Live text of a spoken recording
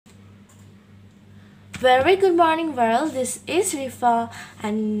Very good morning world, this is Rifa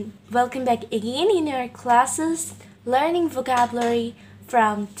and welcome back again in our classes learning vocabulary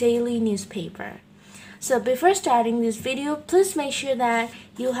from daily newspaper. So before starting this video, please make sure that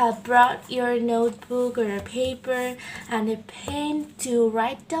you have brought your notebook or a paper and a pen to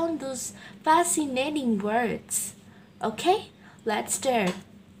write down those fascinating words. Okay, let's start.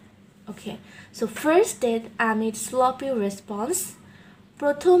 Okay, so first death amid sloppy response.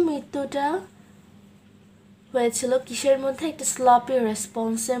 প্রথম মৃত্যুটা হয়েছিল কিসের মধ্যে? একটা sloppy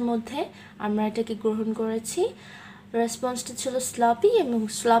রেসপন্সের মধ্যে আমরা এটাকে গ্রহণ করেছি। রেসপন্সটা ছিল স্লপি এবং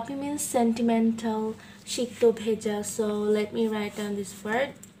স্লপি মিন্স সেন্টিমেন্টাল, সিক্ত ভেজা। So let me write down this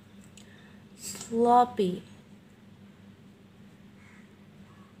word sloppy.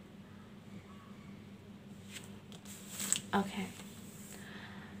 Okay,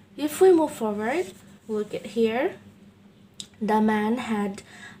 if we move forward, look at here. The man had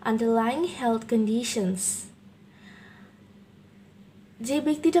underlying health conditions. যে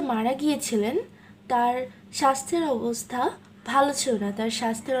ব্যক্তিটা মারা গিয়েছিলেন তার স্বাস্থ্যের অবস্থা ভালো ছিল না, তার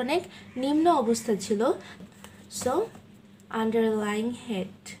স্বাস্থ্যের অনেক নিম্ন অবস্থা ছিল। So underlying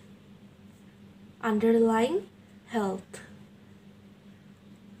health.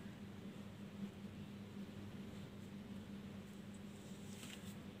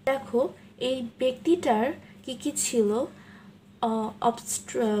 দেখো এই ব্যক্তিটার কি ছিল?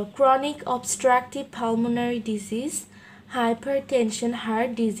 Chronic obstructive pulmonary disease, hypertension,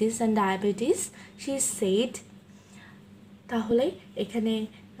 heart disease and diabetes, she said. তাহলে এখানে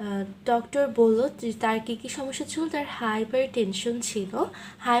ডক্টর বলল যে তার কি সমস্যা ছিল। তার হাইপারটেনশন ছিল।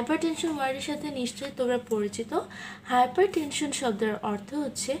 হাইপারটেনশন ওয়ার্ডের সাথে নিশ্চয়ই তোমরা পরিচিত। হাইপারটেনশন শব্দের অর্থ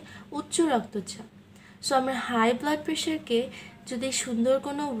হচ্ছে উচ্চ রক্তচাপ। সো আমরা হাই ব্লাড প্রেশারকে যদি সুন্দর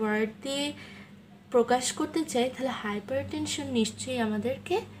কোনো ওয়ার্ড দিয়ে প্রকাশ করতে চাই তাহলে হাইপারটেনশন নিশ্চয়ই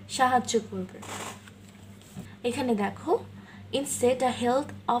আমাদেরকে সাহায্য করবে। এখানে দেখো, instead a health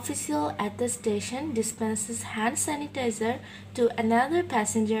official at the station dispenses hand sanitizer to another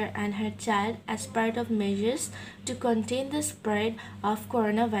passenger and her child as part of measures to contain the spread of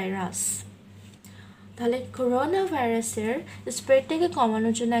coronavirus. তাহলে করোনা ভাইরাসের স্প্রেডটাকে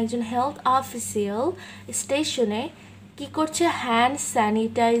কমানোর জন্য একজন হেলথ অফিসিয়াল স্টেশনে কি করছে? হ্যান্ড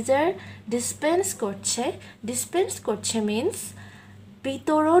স্যানিটাইজার ডিসপেন্স করছে means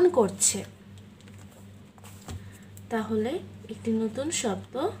বিতরণ করছে। তাহলে একটি নতুন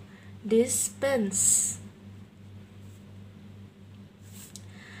শব্দ ডিসপেন্স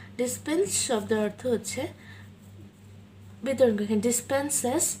শব্দের অর্থ হচ্ছে বিতরণ করা।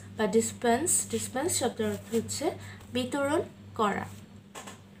 ডিসপেন্সেস বা ডিসপেন্স শব্দের অর্থ হচ্ছে বিতরণ করা।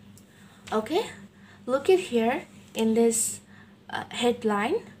 ওকে, look at here in this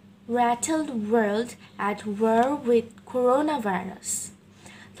headline, rattled world at war with coronavirus.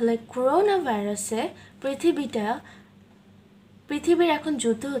 তাহলে করোনা ভাইরাসে পৃথিবীর এখন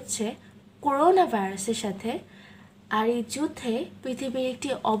যুদ্ধ হচ্ছে করোনা ভাইরাসের সাথে। আর এই যুদ্ধে পৃথিবীর একটি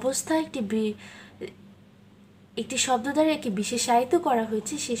অবস্থা একটি শব্দ দ্বারা একে বিশেষায়িত করা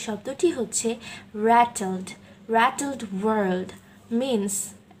হয়েছে। সেই শব্দটি হচ্ছে rattled world মিন্স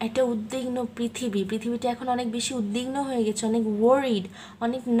একটা উদ্বিগ্ন পৃথিবীটা এখন অনেক বেশি উদ্বিগ্ন হয়ে গেছে, অনেক ওয়ারিড,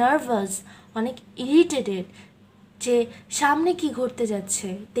 অনেক নার্ভাস, অনেক ইরিটেটেড যে সামনে কি ঘটতে যাচ্ছে।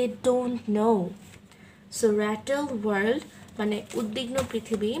 They don't know. So র্যাটেলড world মানে উদ্বিগ্ন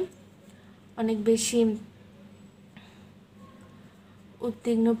পৃথিবী, অনেক বেশি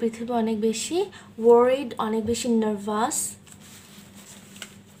ওয়ারিড, অনেক বেশি নার্ভাস।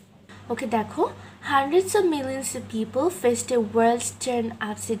 ওকে, দেখো, hundreds of millions of people faced a world turned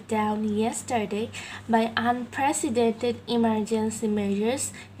upside down yesterday by unprecedented emergency measures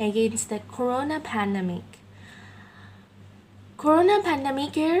against the corona pandemic. Corona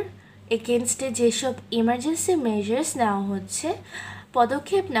প্যান্ডামিকের এগেনস্টে যেসব ইমার্জেন্সি মেজার্স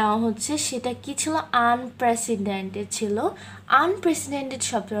পদক্ষেপ নেওয়া হচ্ছে সেটা কি ছিল? আনপ্রেসিডেন্টেড ছিল। আনপ্রেসিডেন্টেড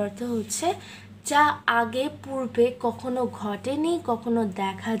শব্দের অর্থ হচ্ছে যা আগে পূর্বে কখনো ঘটেনি, কখনো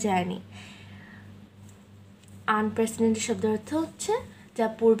দেখা যায়নি। আনপ্রেসিডেন্টেড শব্দের অর্থ হচ্ছে যা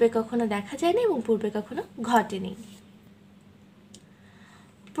পূর্বে কখনো দেখা যায়নি এবং পূর্বে কখনো ঘটেনি।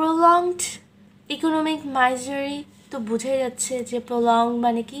 প্রলংড ইকোনমিক মাইজারি, তো বোঝাই যাচ্ছে যে প্রলং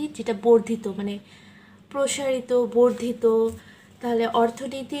মানে কি? যেটা বর্ধিত, মানে প্রসারিত, বর্ধিত। তাহলে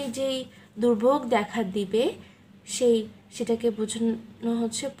অর্থনীতির যেই দুর্ভোগ দেখা দিবে সেটাকে বোঝানো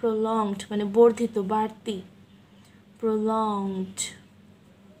হচ্ছে প্রলংড, মানে বর্ধিত, বাড়তি, prolonged.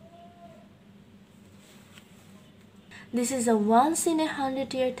 This is a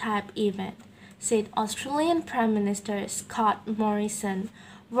once-in-a-100-year type event, said Australian Prime Minister Scott Morrison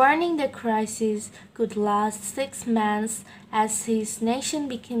warning the crisis could last 6 months as his nation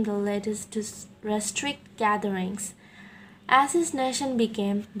became the latest to restrict gatherings. As his nation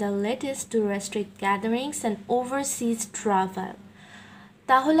became the latest to restrict gatherings and overseas travel.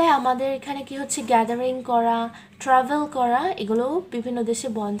 তাহলে আমাদের এখানে কি হচ্ছে, gathering করা, travel করা, এগুলো বিভিন্ন দেশে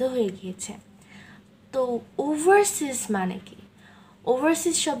বন্ধ হয়ে গিয়েছে। তো ওভারসিজ মানে কি?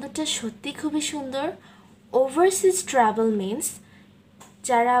 ওভারসিজ শব্দটা সত্যি খুবই সুন্দর। ওভারসিজ ট্রাভেল মিন্স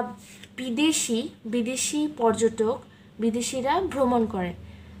যারা বিদেশি পর্যটক, বিদেশিরা ভ্রমণ করে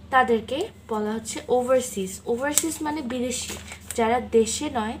তাদেরকে বলা হচ্ছে ওভারসিজ। ওভারসিজ মানে বিদেশি, যারা দেশে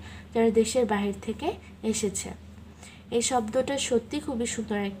নয়, যারা দেশের বাহির থেকে এসেছে। এই শব্দটা সত্যি খুবই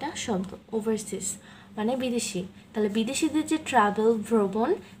সুন্দর একটা শব্দ, ওভারসিজ মানে বিদেশি। তাহলে বিদেশিদের যে ট্রাভেল, ভ্রমণ,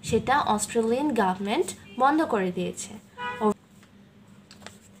 সেটা অস্ট্রেলিয়ান গভর্নমেন্ট বন্ধ করে দিয়েছে।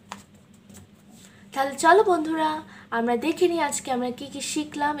 তাহলে চলো বন্ধুরা, আমরা দেখে নিই আজকে আমরা কি কি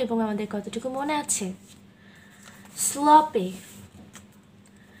শিখলাম এবং আমাদের কতটুকু মনে আছে। স্লপি,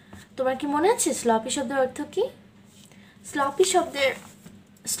 তোমার কি মনে আছে স্লপি শব্দের অর্থ কি?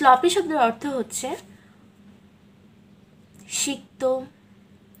 স্লপি শব্দের অর্থ হচ্ছে সিক্ত।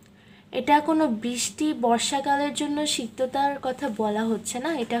 এটা কোনো বৃষ্টি বর্ষাকালের জন্য সিক্ততার কথা বলা হচ্ছে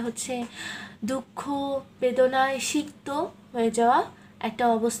না, এটা হচ্ছে দুঃখ বেদনায় সিক্ত হয়ে যাওয়া একটা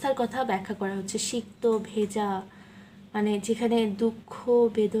অবস্থার কথা ব্যাখ্যা করা হচ্ছে। সিক্ত, ভেজা, মানে যেখানে দুঃখ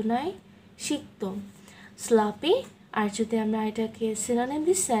বেদনায় সিক্ত, স্লপি। আর যদি আমরা এটাকে সিনোনিম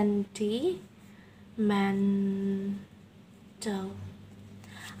দিই, সেন্টিমেন্টাল।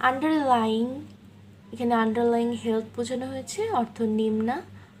 আন্ডারলাইং, এখানে আন্ডারলাইং হেলথ বোঝানো হয়েছে, অর্থ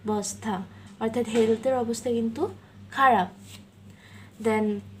নিম্নাবস্থা, অর্থাৎ হেলথের অবস্থা কিন্তু খারাপ। দেন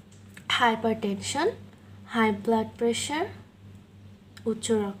হাইপারটেনশন, হাই ব্লাড প্রেশার, উচ্চ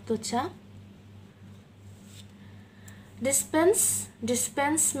রক্তচাপ।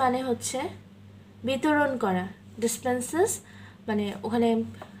 ডিসপেন্স মানে হচ্ছে বিতরণ করা। ডিসপেন্সেস মানে ওখানে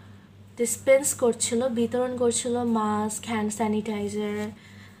ডিসপেন্স করছিল, বিতরণ করছিল মাস্ক, হ্যান্ড স্যানিটাইজার,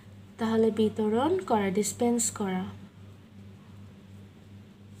 তাহলে বিতরণ করা, ডিসপেন্স করা।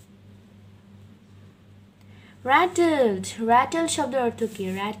 র্যাটেলড শব্দের অর্থ কি?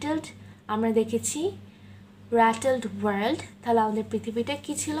 র্যাটেলড আমরা দেখেছি র্যাটেলড ওয়ার্ল্ড, তাহলে আমাদের পৃথিবীটা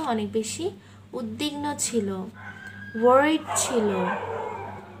কি ছিল? অনেক বেশি উদ্বিগ্ন ছিল, ওয়ারিড ছিল।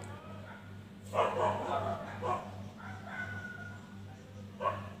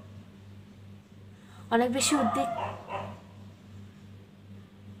 অনেক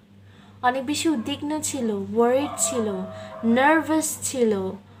বেশি উদ্বিগ্ন ছিল, ওয়ারিড ছিল, নার্ভাস ছিল,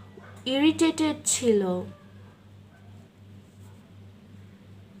 ইরিটেটেড ছিল।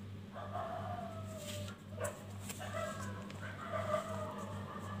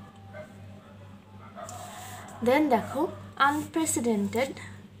 দেন দেখো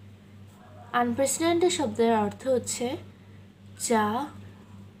আনপ্রেসিডেন্টেড শব্দের অর্থ হচ্ছে যা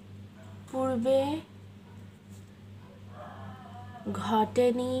পূর্বে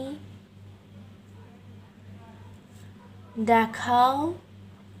ঘটেনি, দেখাও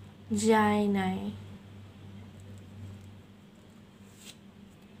যায় নাই।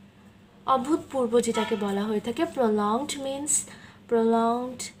 অভূতপূর্ব যেটাকে বলা হয়ে থাকে। প্রলংড মিন্স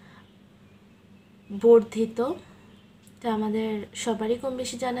বর্ধিত, তা আমাদের সবারই কম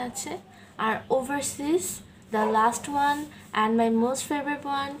বেশি জানা আছে। আর overseas, the last one and my most favourite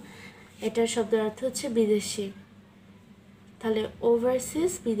one, এটার শব্দের অর্থ হচ্ছে বিদেশি। তাহলে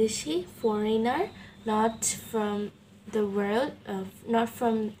ওভারসিজ বিদেশি, foreigner, not from the world, not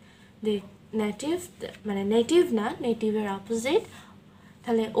from the native, মানে নেটিভ না, নেটিভের অপোজিট।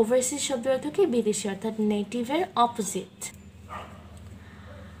 তাহলে ওভারসিজ শব্দের অর্থ কি? বিদেশি, অর্থাৎ নেটিভের opposite.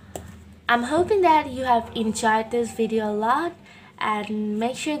 I'm hoping that you have enjoyed this video a lot, and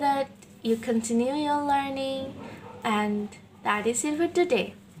make sure that you continue your learning, and that is it for today.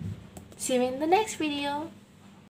 See you in the next video.